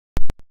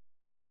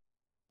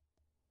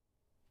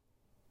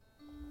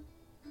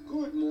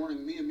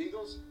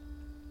girls.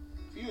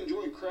 If you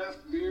enjoy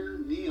craft beer,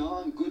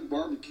 neon, good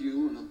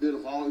barbecue, and a bit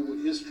of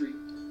Hollywood history,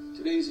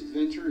 today's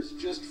adventure is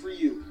just for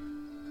you.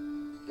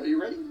 Are you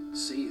ready?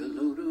 Say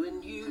hello to a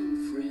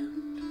new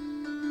friend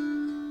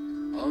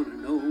on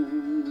an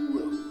old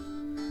road.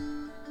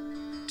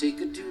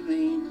 Take a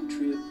two-lane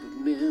trip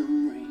of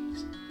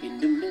memories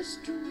into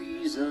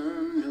mysteries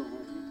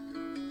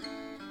unknown.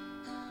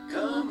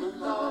 Come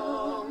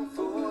along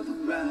for the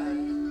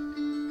ride.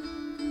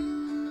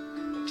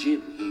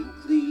 Jim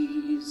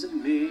Hinckley's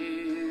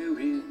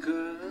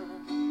America.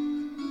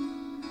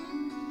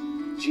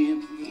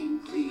 Jim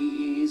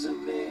Hinckley's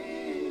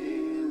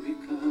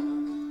America.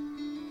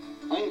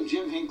 I am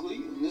Jim Hinckley,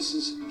 and this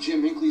is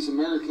Jim Hinckley's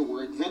America,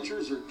 where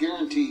adventures are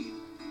guaranteed.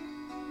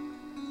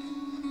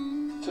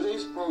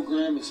 Today's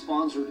program is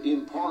sponsored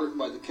in part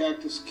by the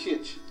Cactus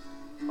Kitch,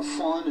 a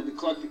fun and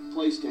eclectic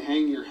place to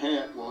hang your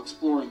hat while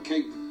exploring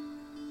Kingman.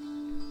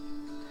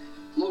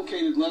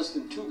 Located less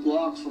than 2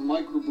 blocks from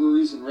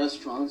microbreweries and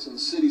restaurants in the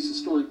city's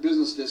historic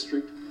business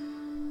district,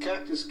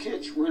 Cactus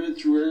Kitch, rented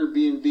through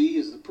Airbnb,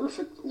 is the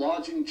perfect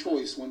lodging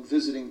choice when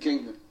visiting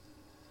Kingman.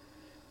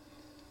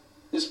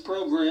 This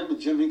program and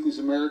Jim Hinckley's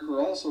America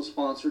are also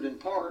sponsored in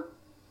part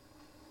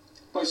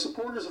by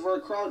supporters of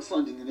our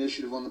crowdfunding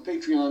initiative on the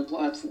Patreon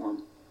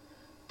platform,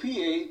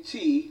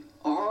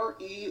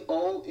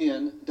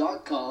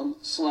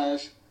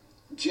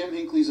 patreon.com/Jim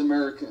Hinckley's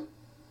America.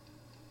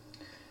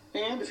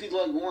 And if you'd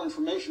like more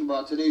information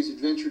about today's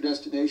adventure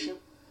destination,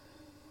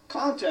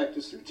 contact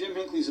us through Jim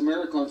Hinckley's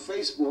America on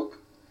Facebook,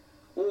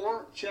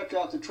 or check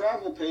out the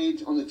travel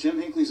page on the Jim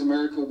Hinckley's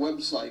America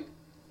website.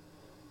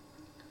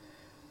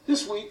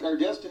 This week, our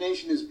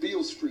destination is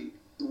Beale Street,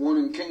 the one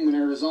in Kingman,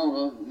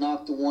 Arizona,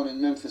 not the one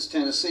in Memphis,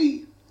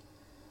 Tennessee.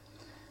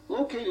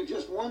 Located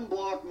just 1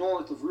 block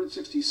north of Route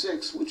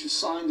 66, which is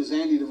signed as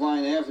Andy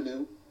Devine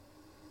Avenue,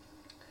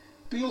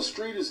 Beale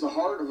Street is the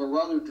heart of a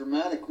rather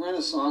dramatic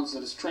renaissance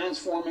that is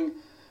transforming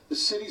the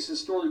city's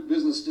historic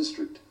business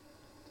district.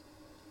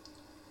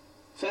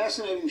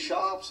 Fascinating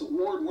shops,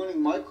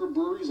 award-winning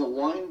microbreweries, a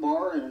wine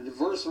bar, and a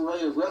diverse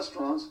array of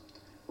restaurants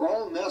are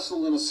all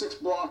nestled in a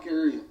 6-block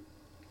area.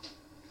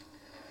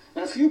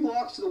 And a few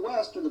blocks to the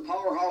west are the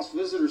Powerhouse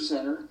Visitor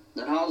Center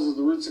that houses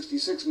the Route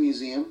 66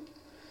 Museum.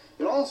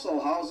 It also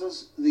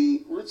houses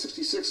the Route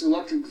 66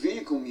 Electric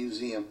Vehicle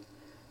Museum,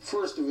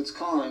 first of its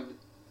kind.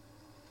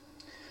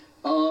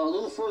 A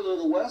little further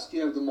to the west,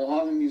 you have the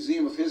Mojave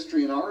Museum of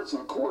History and Arts,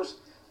 and of course,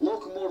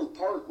 Locomotive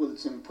Park with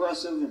its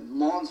impressive and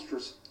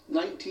monstrous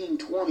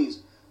 1920s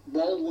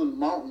Baldwin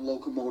Mountain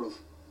locomotive.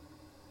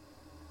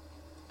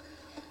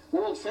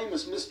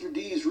 World-famous Mr.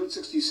 D's Route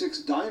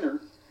 66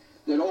 Diner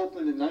that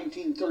opened in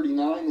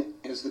 1939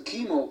 as the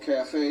Chemo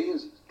Cafe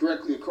is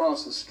directly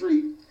across the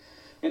street,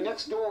 and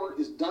next door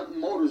is Dunton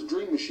Motors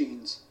Dream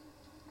Machines,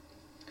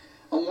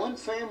 a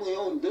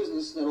one-family-owned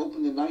business that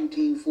opened in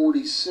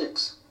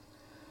 1946.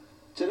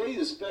 Today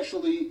the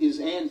specialty is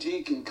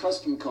antique and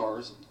custom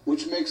cars,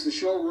 which makes the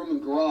showroom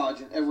and garage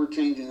an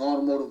ever-changing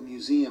automotive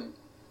museum.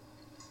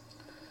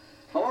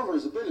 However,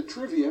 as a bit of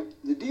trivia,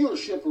 the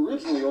dealership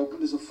originally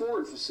opened as a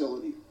Ford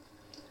facility.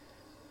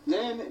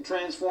 Then it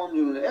transformed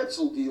into an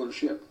Edsel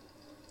dealership,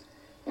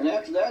 and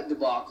after that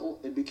debacle,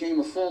 it became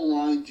a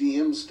full-line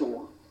GM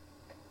store.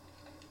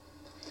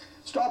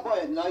 Stop by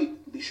at night.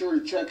 Be sure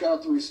to check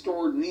out the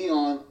restored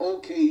neon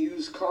OK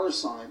used car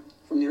sign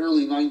from the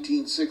early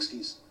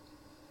 1960s.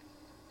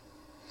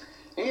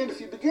 And if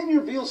you begin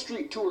your Beale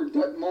Street tour at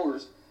Dunton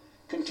Motors,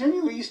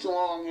 continue east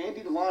along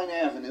Andy Devine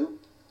Avenue,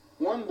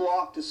 1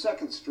 block to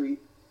 2nd Street,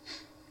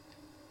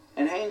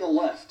 and hang a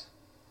left.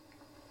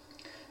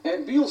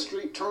 At Beale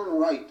Street, turn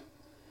right.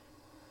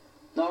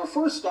 Now, our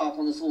first stop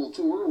on this little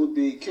tour would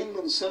be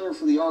Kingman Center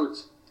for the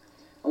Arts,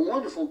 a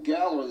wonderful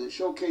gallery that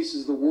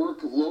showcases the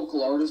work of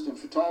local artists and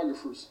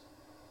photographers.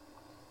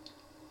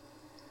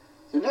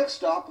 The next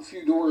stop, a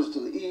few doors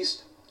to the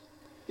east,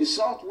 is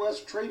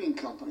Southwest Trading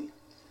Company,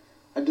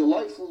 a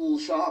delightful little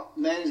shop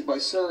managed by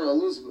Sarah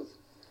Elizabeth,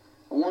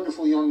 a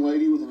wonderful young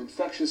lady with an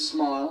infectious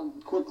smile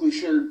and quickly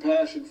shared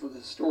passion for the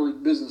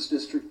historic business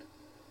district.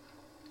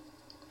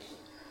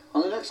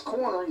 On the next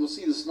corner, you'll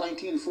see this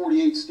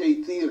 1948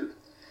 State Theater.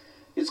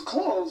 It's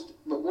closed,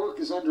 but work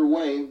is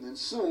underway, and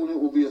soon it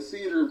will be a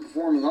theater and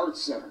performing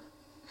arts center,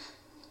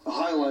 a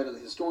highlight of the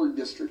historic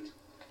district.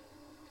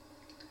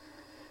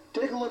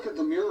 Take a look at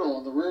the mural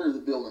on the rear of the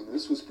building.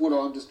 This was put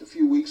on just a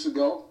few weeks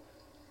ago.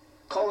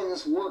 Calling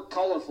this work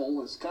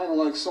colorful is kind of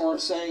like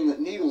saying that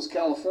Needles,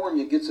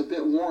 California gets a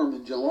bit warm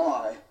in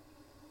July.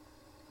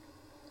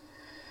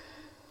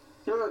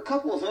 There are a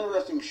couple of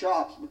interesting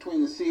shops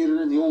between the theater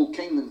and the old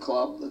Kingman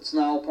Club that's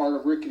now part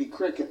of Rickety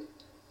Cricket.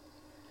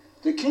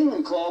 The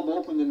Kingman Club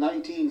opened in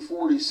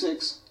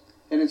 1946,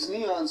 and its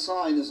neon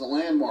sign is a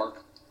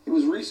landmark. It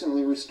was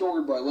recently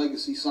restored by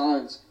Legacy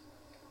Signs.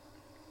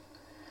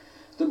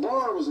 The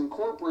bar was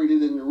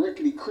incorporated into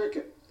Rickety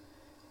Cricket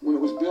when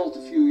it was built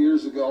a few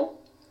years ago,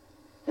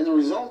 and the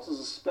result is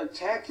a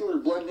spectacular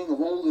blending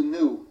of old and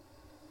new.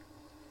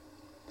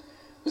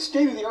 The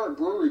state-of-the-art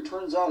brewery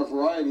turns out a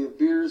variety of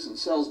beers and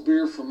sells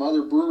beer from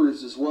other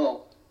breweries as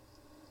well.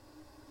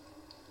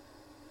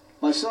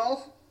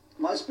 Myself,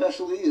 my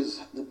specialty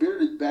is the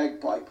bearded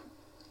bagpipe.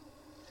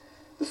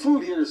 The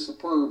food here is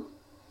superb.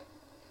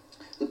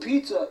 The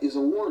pizza is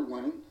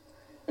award-winning,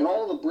 and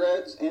all the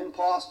breads and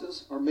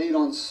pastas are made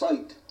on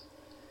site.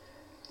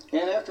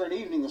 And after an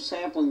evening of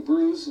sampling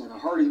brews and a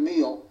hearty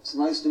meal, it's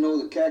nice to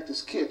know that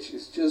Cactus Kitch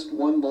is just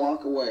 1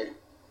 block away.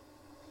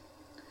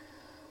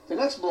 The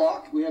next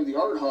block, we have the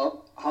Art Hub,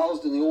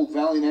 housed in the old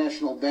Valley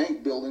National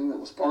Bank building that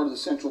was part of the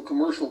Central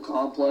Commercial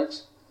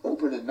Complex,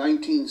 opened in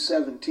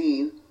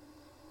 1917.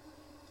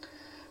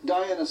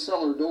 Diana's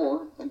Cellar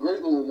Door, a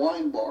great little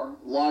wine bar,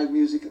 live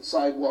music and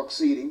sidewalk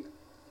seating.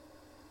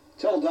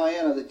 Tell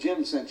Diana that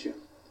Jim sent you.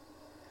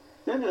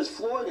 Then there's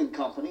Floyd and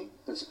Company,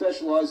 that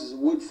specializes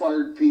in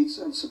wood-fired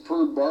pizza and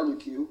superb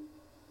barbecue.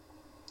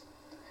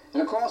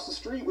 And across the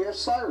street we have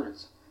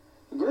Sirens,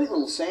 a great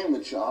little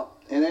sandwich shop,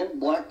 and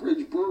then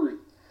Blackbridge Brewery,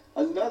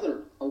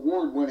 another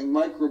award-winning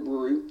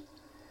microbrewery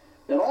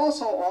that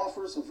also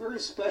offers a very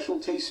special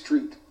taste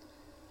treat,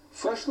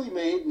 freshly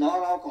made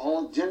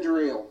non-alcoholic ginger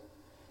ale.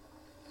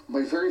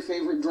 My very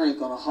favorite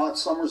drink on a hot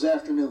summer's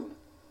afternoon.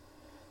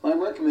 My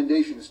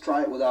recommendation is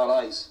try it without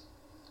ice.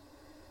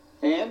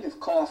 And if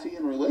coffee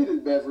and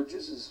related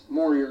beverages is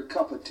more your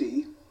cup of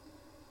tea,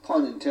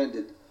 pun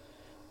intended,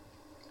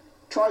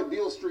 try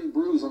Beale Street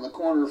Brews on the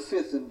corner of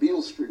 5th and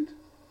Beale Street.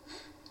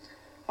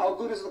 How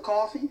good is the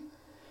coffee?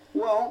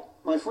 Well,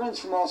 my friends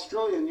from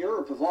Australia and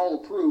Europe have all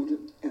approved,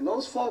 and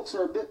those folks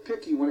are a bit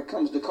picky when it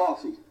comes to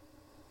coffee.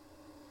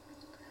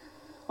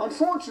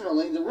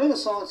 Unfortunately, the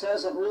Renaissance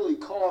hasn't really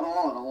caught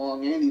on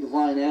along Andy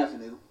Devine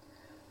Avenue,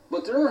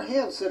 but there are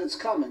hints that it's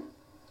coming.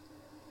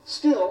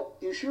 Still,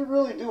 you should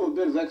really do a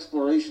bit of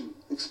exploration,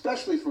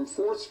 especially from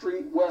 4th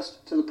Street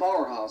west to the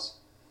Powerhouse.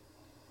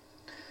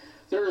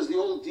 There is the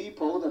old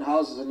depot that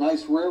houses a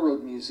nice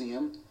railroad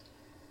museum,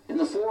 and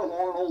the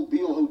forlorn old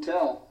Beale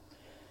Hotel.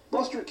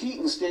 Buster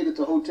Keaton stayed at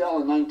the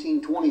hotel in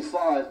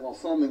 1925 while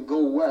filming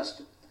Go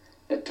West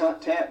at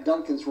Tat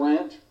Duncan's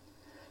Ranch.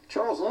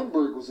 Charles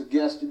Lindbergh was a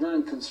guest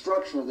during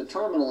construction of the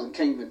terminal in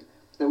Kingman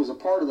that was a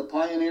part of the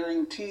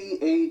pioneering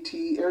TAT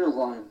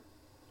airline.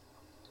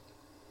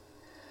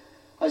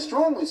 I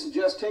strongly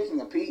suggest taking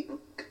a peek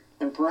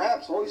and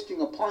perhaps hoisting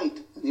a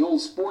pint in the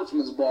old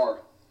Sportsman's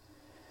Bar.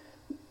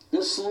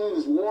 This saloon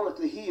is war at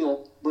the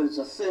heel, but it's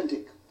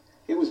authentic.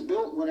 It was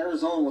built when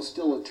Arizona was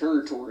still a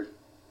territory.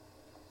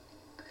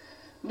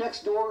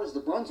 Next door is the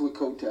Brunswick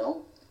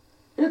Hotel.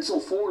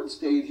 Edsel Ford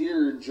stayed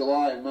here in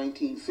July of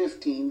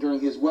 1915 during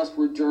his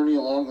westward journey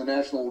along the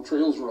National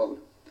Trails Road.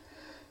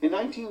 In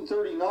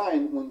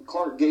 1939, when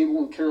Clark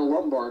Gable and Carol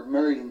Lombard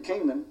married in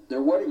Kingman,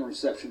 their wedding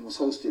reception was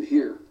hosted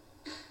here.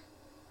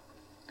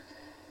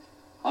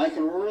 I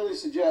can really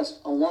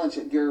suggest a lunch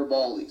at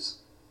Garibaldi's.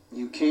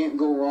 You can't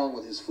go wrong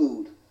with his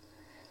food.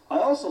 I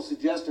also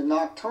suggest a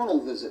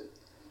nocturnal visit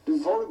to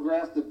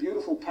photograph the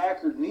beautiful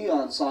Packard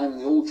neon sign in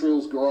the Old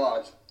Trails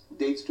garage. It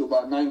dates to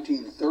about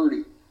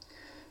 1930.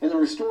 And the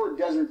restored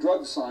Desert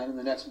Drug sign in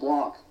the next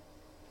block.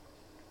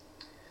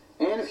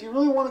 And if you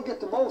really want to get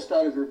the most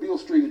out of your Beale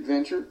Street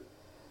adventure,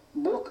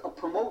 book a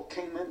Promote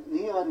Kingman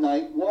Neon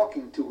Night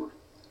walking tour.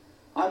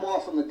 I'm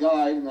often the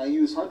guide, and I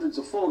use hundreds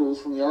of photos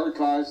from the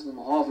archives of the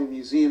Mojave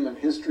Museum of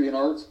History and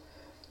Arts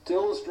to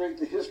illustrate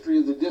the history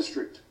of the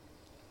district.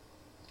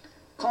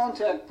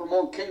 Contact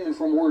Promote Kingman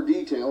for more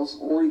details,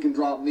 or you can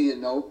drop me a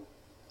note.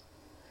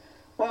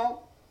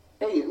 Well,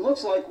 hey, it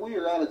looks like we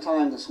are out of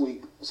time this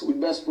week, so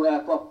we'd best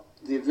wrap up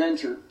the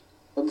adventure.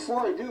 But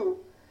before I do,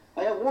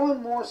 I have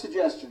one more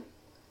suggestion.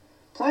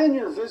 Plan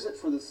your visit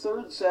for the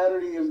 3rd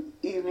Saturday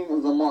evening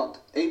of the month,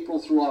 April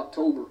through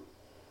October.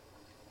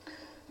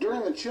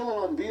 During the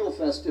Chillin' on Beale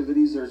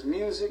festivities, there's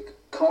music,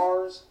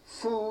 cars,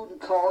 food,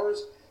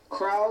 cars,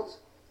 crowds,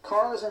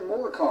 cars, and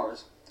more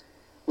cars.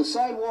 With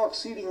sidewalk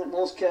seating at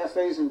most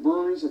cafes and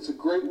breweries, it's a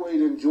great way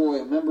to enjoy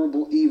a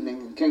memorable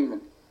evening in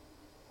Kingman.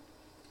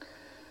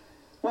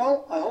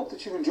 Well, I hope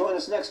that you can join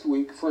us next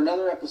week for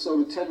another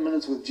episode of 10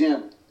 Minutes with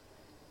Jim.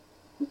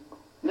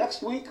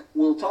 Next week,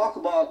 we'll talk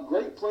about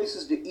great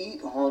places to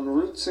eat on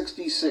Route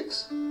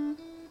 66.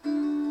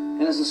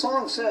 And as the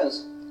song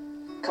says,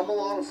 come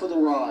along for the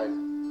ride.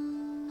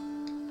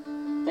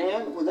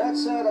 And with that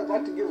said, I'd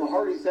like to give a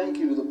hearty thank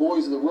you to the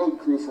boys of the road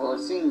crew for our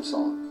theme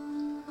song.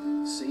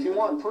 If you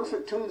want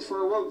perfect tunes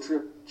for a road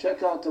trip,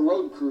 check out the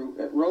road crew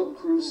at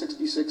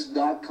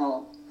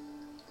roadcrew66.com.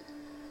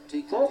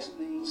 Folks,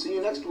 see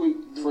you next week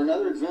for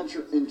another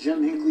adventure in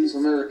Jim Hinckley's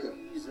America.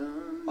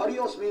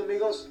 Adios, mi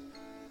amigos.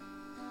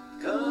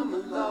 Come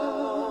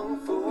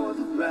along for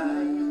the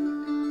ride.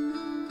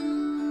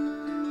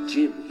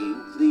 Jim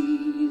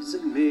Hinckley's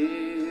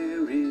America.